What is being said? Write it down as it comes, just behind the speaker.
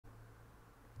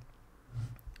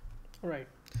Alright,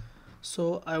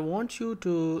 so I want you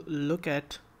to look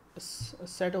at a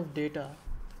set of data,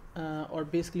 or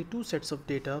basically two sets of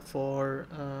data for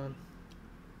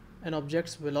an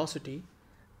object's velocity,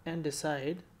 and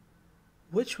decide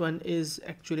which one is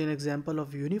actually an example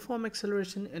of uniform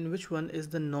acceleration and which one is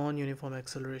the non-uniform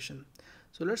acceleration.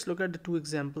 So let's look at the two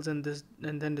examples and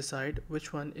then decide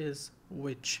which one is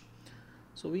which.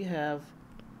 So we have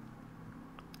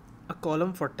a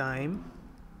column for time,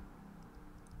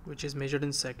 which is measured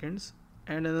in seconds,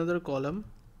 and another column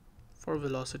for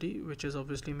velocity, which is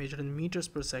obviously measured in meters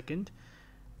per second,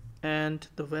 and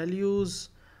the values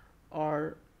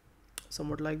are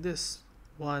somewhat like this: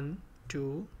 1,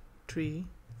 2, 3,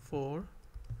 4,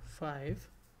 5,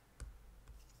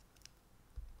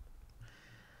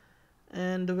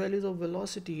 and the values of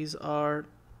velocities are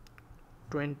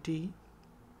 20,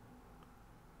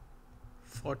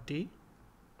 40,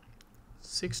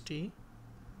 60,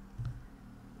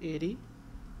 80,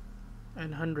 and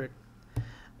 100.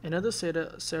 Another set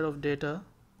of data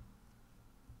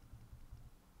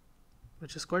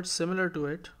which is quite similar to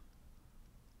it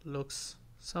looks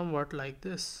somewhat like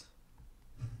this.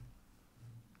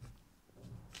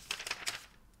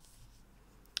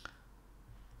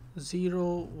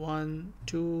 Zero, 1,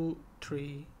 2,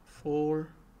 3, 4,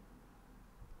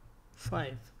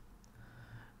 5,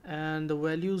 and the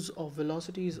values of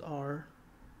velocities are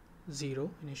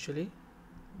 0 initially,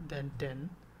 then 10,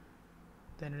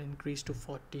 then it increased to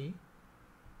 40,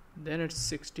 then it's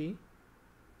 60,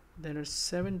 then it's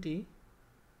 70,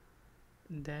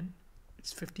 then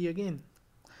it's 50 again.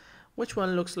 Which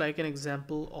one looks like an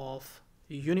example of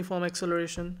uniform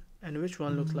acceleration and which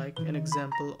one looks like an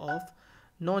example of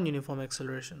non-uniform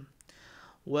acceleration?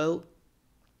 Well,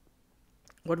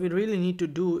 what we really need to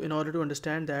do in order to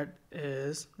understand that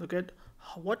is look at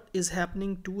what is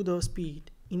happening to the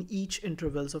speed in each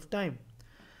intervals of time.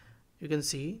 You can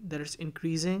see that it's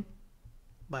increasing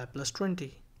by plus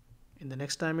 20. In the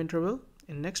next time interval,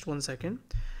 in next 1 second,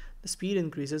 the speed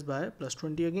increases by plus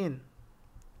 20 again.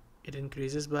 It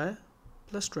increases by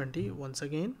plus 20 once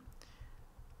again,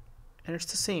 and it's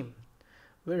the same.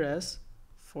 Whereas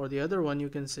for the other one, you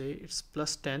can say it's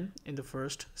plus 10 in the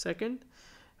first second.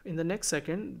 In the next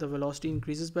second, the velocity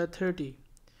increases by 30.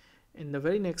 In the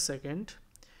very next second,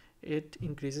 it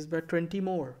increases by 20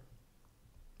 more,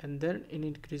 and then it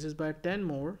increases by 10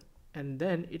 more, and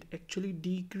then it actually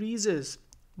decreases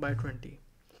by 20.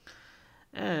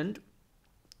 And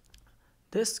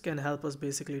this can help us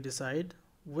basically decide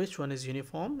which one is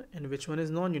uniform and which one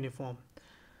is non-uniform.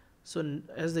 So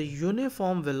as the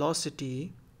uniform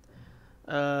velocity,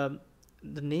 the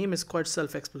name is quite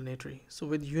self-explanatory. So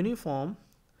with uniform,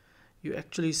 you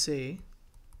actually say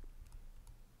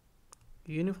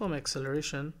uniform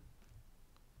acceleration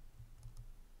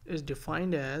is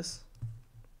defined as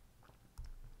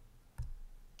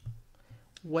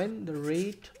when the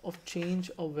rate of change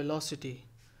of velocity,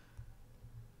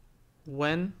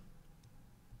 when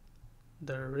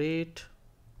the rate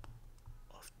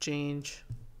of change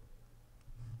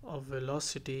of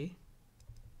velocity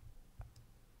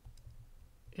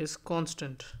is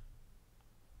constant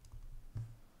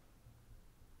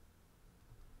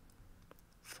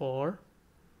for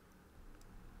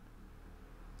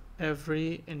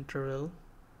every interval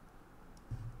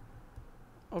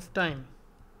of time.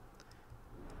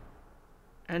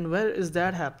 And where is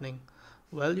that happening?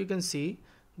 Well, you can see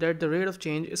that the rate of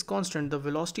change is constant. The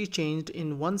velocity changed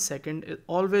in 1 second, it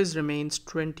always remains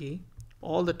 20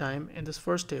 all the time in this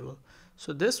first table.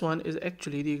 So this one is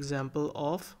actually the example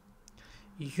of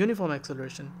uniform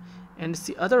acceleration, and it's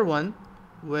the other one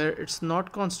where it's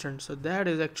not constant, so that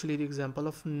is actually the example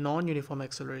of non-uniform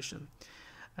acceleration.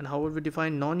 And how would we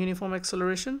define non-uniform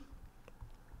acceleration?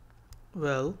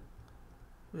 Well,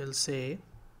 we'll say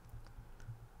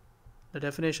the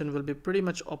definition will be pretty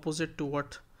much opposite to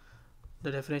what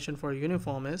the definition for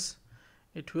uniform is.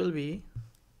 It will be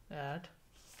that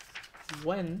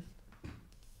when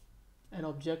an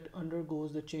object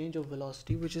undergoes the change of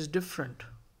velocity which is different,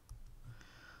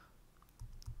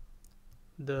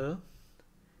 the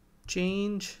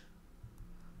change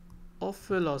of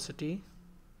velocity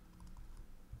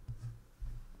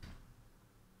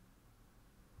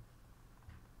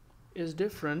is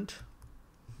different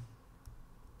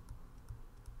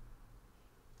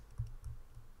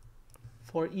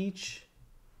for each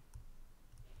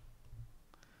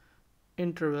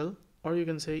interval, or you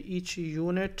can say each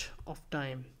unit of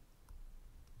time.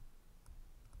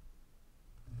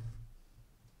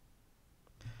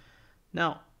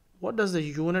 Now, what does the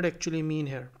unit actually mean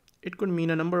here? It could mean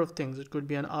a number of things. It could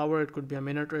be an hour, it could be a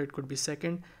minute, or it could be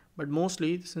second. But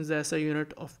mostly, since the SI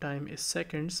unit of time is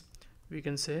seconds, we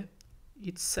can say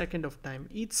each second of time.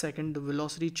 Each second the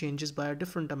velocity changes by a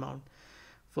different amount.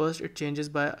 First it changes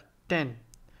by 10,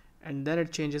 and then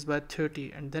it changes by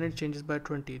 30, and then it changes by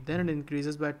 20, then it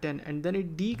increases by 10, and then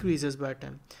it decreases by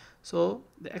 10. So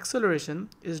the acceleration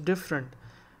is different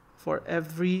for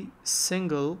every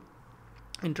single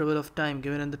interval of time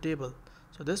given in the table.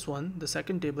 So this one, the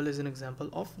second table, is an example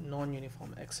of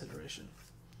non-uniform acceleration.